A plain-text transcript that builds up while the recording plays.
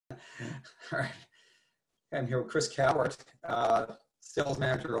All right. I'm here with Chris Cowart, sales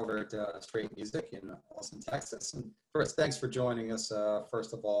manager over at Strait Music in Austin, Texas. And Chris, thanks for joining us.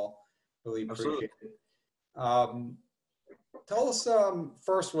 First of all, really Absolutely. appreciate it. Tell us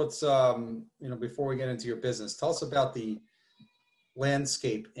first what's, before we get into your business, tell us about the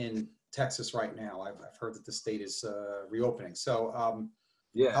landscape in Texas right now. I've heard that the state is reopening. So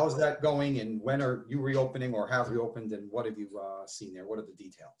Yeah. how is that going, and when are you reopening or have reopened, and what have you seen there? What are the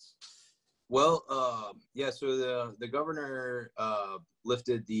details? Well, so the governor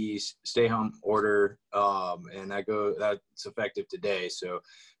lifted the stay home order, and that's effective today. So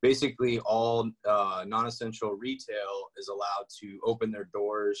basically all non-essential retail is allowed to open their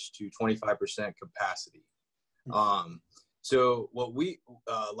doors to 25% capacity. So what we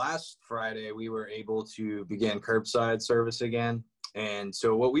last Friday, we were able to begin curbside service again. And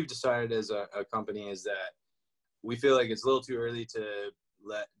so what we've decided as a company is that we feel like it's a little too early to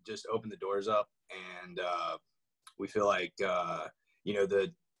just open the doors up. And we feel like,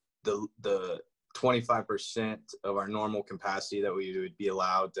 the 25% of our normal capacity that we would be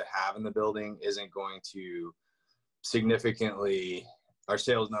allowed to have in the building isn't going to significantly, our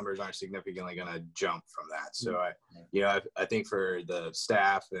sales numbers aren't significantly going to jump from that. So I think for the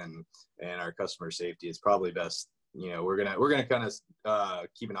staff and our customer safety, it's probably best, we're gonna kind of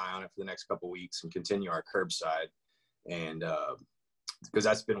keep an eye on it for the next couple of weeks and continue our curbside, and because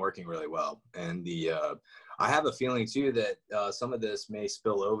that's been working really well. And I have a feeling too that some of this may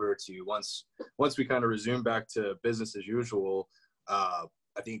spill over to once we kind of resume back to business as usual. I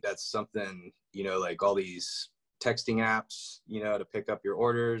think that's something, like all these texting apps, to pick up your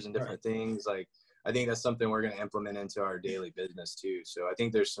orders and different things. Like, I think that's something we're going to implement into our daily business too. So I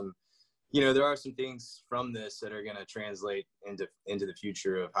think there's some, there are some things from this that are going to translate into the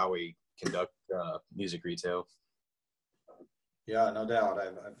future of how we conduct music retail. Yeah, no doubt.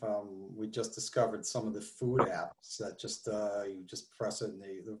 We just discovered some of the food apps that just you just press it and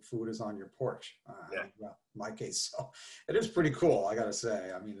the food is on your porch. In my case, so it is pretty cool, I gotta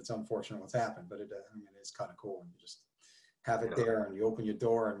say. I mean, it's unfortunate what's happened, but it's kind of cool when you just have it there and you open your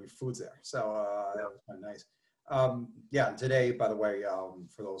door and your food's there. So that was kind of nice. And today, by the way,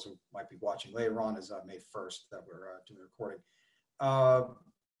 for those who might be watching later on, is May 1st that we're doing the recording.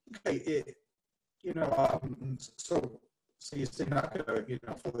 So you say you're not going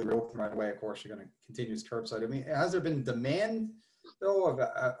to fully reopen right away. Of course, you're going to continue this curbside. I mean, has there been demand though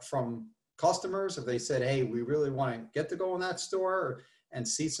from customers? Have they said, "Hey, we really want to get to go in that store and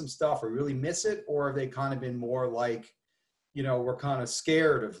see some stuff, or really miss it," or have they kind of been more like, we're kind of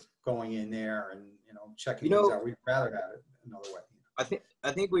scared of going in there and checking things out. We'd rather have it another way.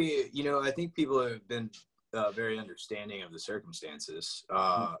 I think people have been very understanding of the circumstances.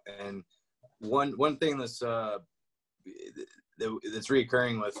 And one thing that's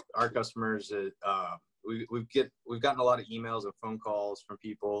reoccurring with our customers is we've gotten a lot of emails and phone calls from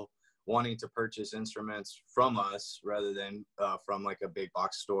people wanting to purchase instruments from us rather than from like a big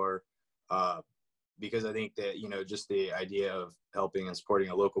box store, because I think that just the idea of helping and supporting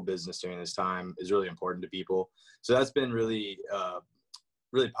a local business during this time is really important to people. So that's been really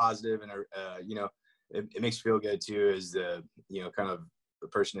really positive, and it makes you feel good too, as the kind of the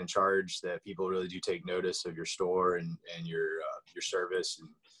person in charge, that people really do take notice of your store and your service. And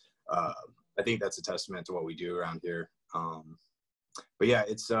I think that's a testament to what we do around here. But yeah,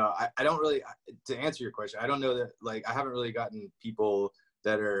 it's I don't really, to answer your question, I don't know that, like, I haven't really gotten people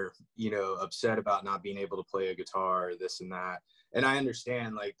that are upset about not being able to play a guitar or this and that. And I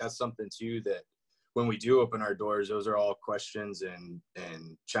understand, like, that's something too, that when we do open our doors, those are all questions and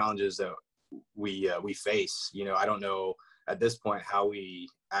challenges that we face. I don't know at this point how we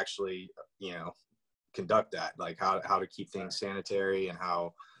actually conduct that, like how to keep things sanitary, and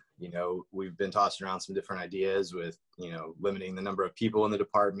how we've been tossing around some different ideas with limiting the number of people in the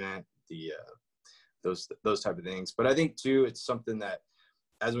department, those type of things. But I think too, it's something that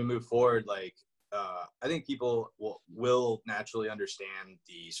as we move forward, like I think people will naturally understand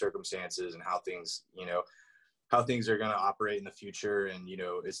the circumstances and how things are going to operate in the future. And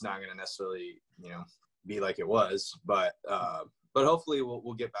it's not going to necessarily be like it was, but hopefully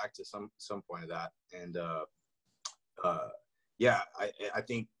we'll get back to some point of that. And I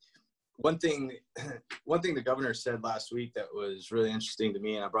think one thing the governor said last week that was really interesting to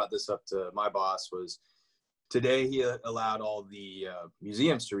me, and I brought this up to my boss, was today he allowed all the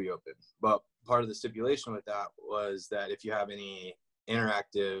museums to reopen, but part of the stipulation with that was that if you have any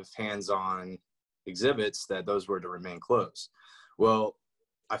interactive hands-on exhibits, that those were to remain closed. Well,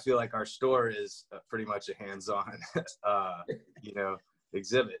 I feel like our store is pretty much a hands-on,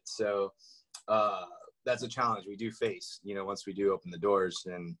 exhibit. So that's a challenge we do face, once we do open the doors.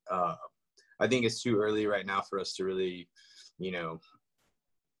 And I think it's too early right now for us to really,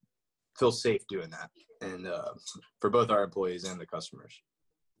 feel safe doing that. And for both our employees and the customers.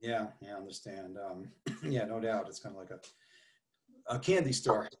 Yeah, I understand. Yeah, no doubt. It's kind of like a candy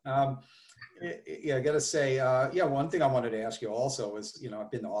store. Yeah, I got to say, one thing I wanted to ask you also is, I've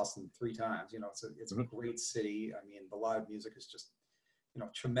been to Austin 3 times. It's a great city. I mean, the live music is just,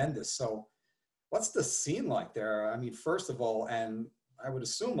 tremendous. So what's the scene like there? I mean, first of all, and I would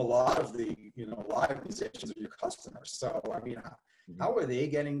assume a lot of the, live musicians are your customers. So, I mean, how are they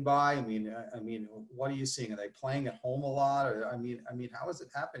getting by? I mean, what are you seeing? Are they playing at home a lot? Or, I mean, how is it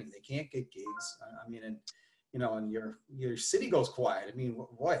happening? They can't get gigs. I mean, and, and your city goes quiet. I mean,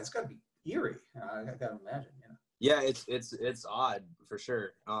 boy, it's got to be eerie. I got to imagine, Yeah, it's odd for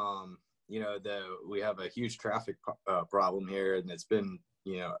sure. We have a huge traffic problem here, and it's been,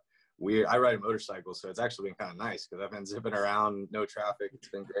 weird. I ride a motorcycle, so it's actually been kind of nice because I've been zipping around, no traffic. It's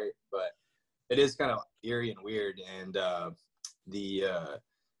been great, but it is kind of eerie and weird. And we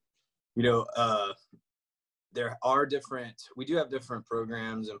do have different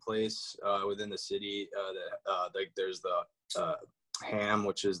programs in place within the city. There's the HAM,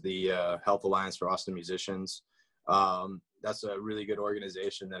 which is the Health Alliance for Austin Musicians. That's a really good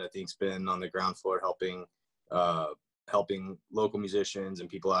organization that I think's been on the ground floor helping local musicians and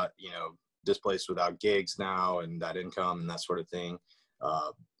people out, displaced without gigs now and that income and that sort of thing.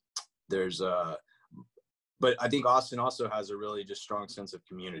 But I think Austin also has a really just strong sense of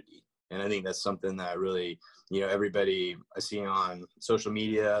community. And I think that's something that really, everybody I see on social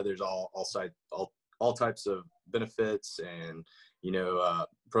media, there's all types of benefits and,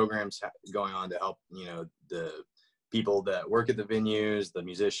 programs going on to help, the people that work at the venues, the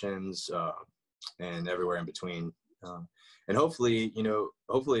musicians, and everywhere in between. And hopefully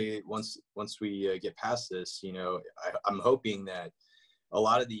once we get past this, I'm hoping that a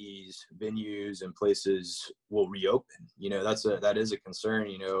lot of these venues and places will reopen. That is a concern,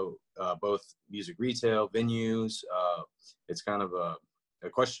 both music retail, venues, it's kind of a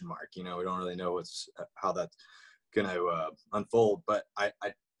question mark, we don't really know how that's going to unfold. But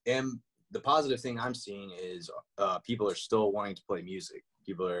the positive thing I'm seeing is people are still wanting to play music.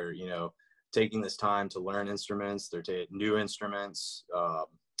 People are, taking this time to learn instruments. They're taking new instruments.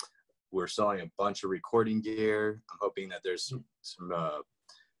 We're selling a bunch of recording gear. I'm hoping that there's some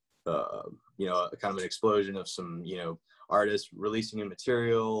kind of an explosion of some, artists releasing new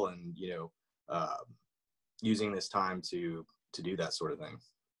material and, using this time to do that sort of thing.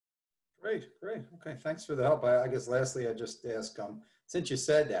 Great. Okay, thanks for the help. I guess lastly, I just ask, since you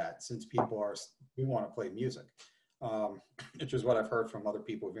said that, since people do want to play music, which is what I've heard from other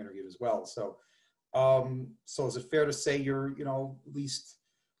people who've interviewed as well. So, so is it fair to say you're, at least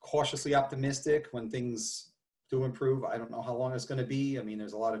cautiously optimistic when things do improve? I don't know how long it's going to be. I mean,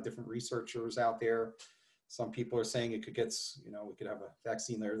 there's a lot of different researchers out there. Some people are saying it could get, we could have a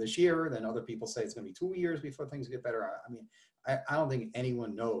vaccine later this year. Then other people say it's going to be 2 years before things get better. I mean, I don't think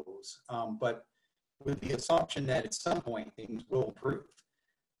anyone knows. But with the assumption that at some point things will improve,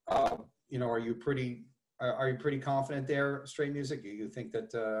 are you pretty confident there, Strait Music? You think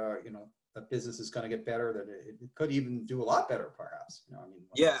that that business is going to get better, that it could even do a lot better, perhaps?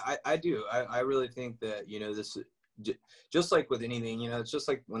 Yeah, I do. I really think that this, just like with anything, it's just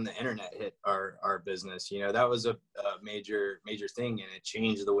like when the internet hit our business. That was a major thing, and it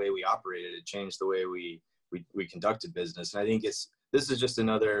changed the way we operated. It changed the way we conducted business. And I think this is just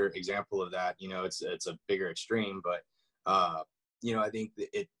another example of that. It's a bigger extreme, but I think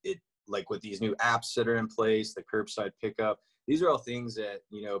that it like with these new apps that are in place, the curbside pickup, these are all things that,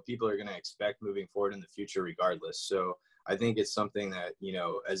 people are going to expect moving forward in the future regardless. So I think it's something that,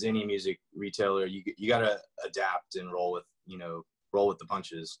 as any music retailer, you got to adapt and roll with the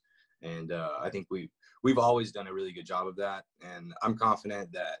punches. And I think we've always done a really good job of that. And I'm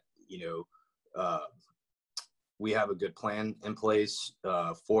confident that, we have a good plan in place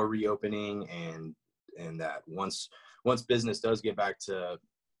for reopening, and that once business does get back to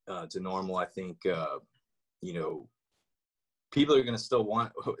normal, I think, people are going to still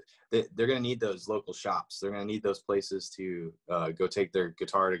they're going to need those local shops. They're going to need those places to go take their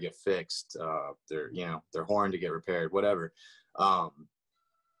guitar to get fixed, their horn to get repaired, whatever. And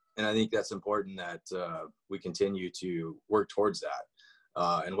I think that's important that we continue to work towards that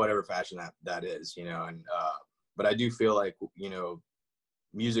in whatever fashion that is, but I do feel like,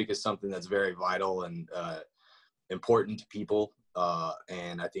 music is something that's very vital and important to people.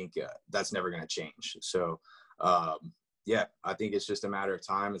 And I think that's never going to change. So, yeah, I think it's just a matter of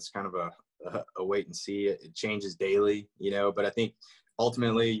time. It's kind of a wait and see. It changes daily, but I think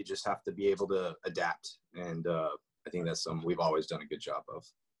ultimately you just have to be able to adapt And I think that's something we've always done a good job of.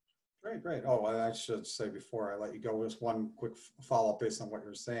 Great, great. Oh, I should say before I let you go, just one quick follow-up based on what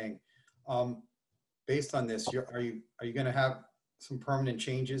you're saying. Based on this, are you going to have some permanent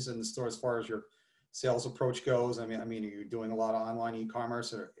changes in the store as far as your sales approach goes? I mean, are you doing a lot of online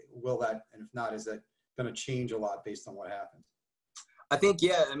e-commerce, or will that? And if not, is that going to change a lot based on what happened? I think,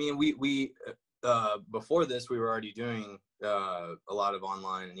 yeah. I mean, we before this, we were already doing a lot of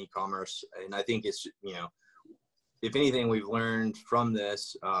online and e-commerce, and I think it's, you know, if anything, we've learned from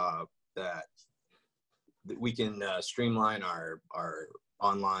this that we can streamline our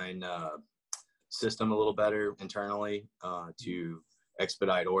online system a little better internally to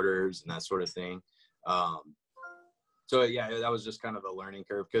expedite orders and that sort of thing. So yeah, that was just kind of a learning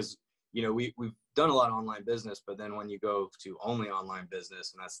curve, because, you know, we've done a lot of online business, but then when you go to only online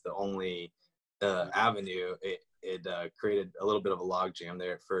business and that's the only avenue, it created a little bit of a log jam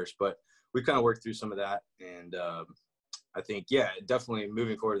there at first, but we kind of worked through some of that. And I think, yeah, definitely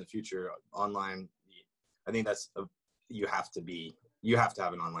moving forward in the future, online, I think that's you have to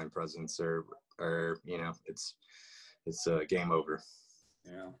have an online presence, or you know, it's a game over.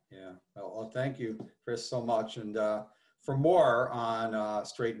 Yeah. Well, thank you, Chris, so much. And for more on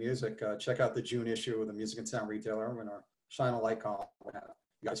Strait Music, check out the June issue of the Music and Sound Retailer when our Shine a Light column will have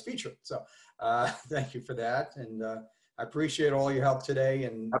you guys featured. So thank you for that. And I appreciate all your help today.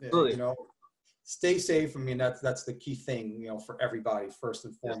 And you know, stay safe. I mean, that's the key thing, you know, for everybody, first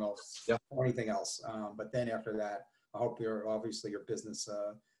and foremost, before anything else. But then after that, I hope obviously your business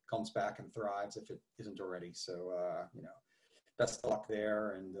comes back and thrives if it isn't already. So, you know, best of luck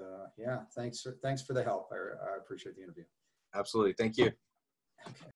there. And yeah, thanks for the help. I appreciate the interview. Absolutely. Thank you. Okay.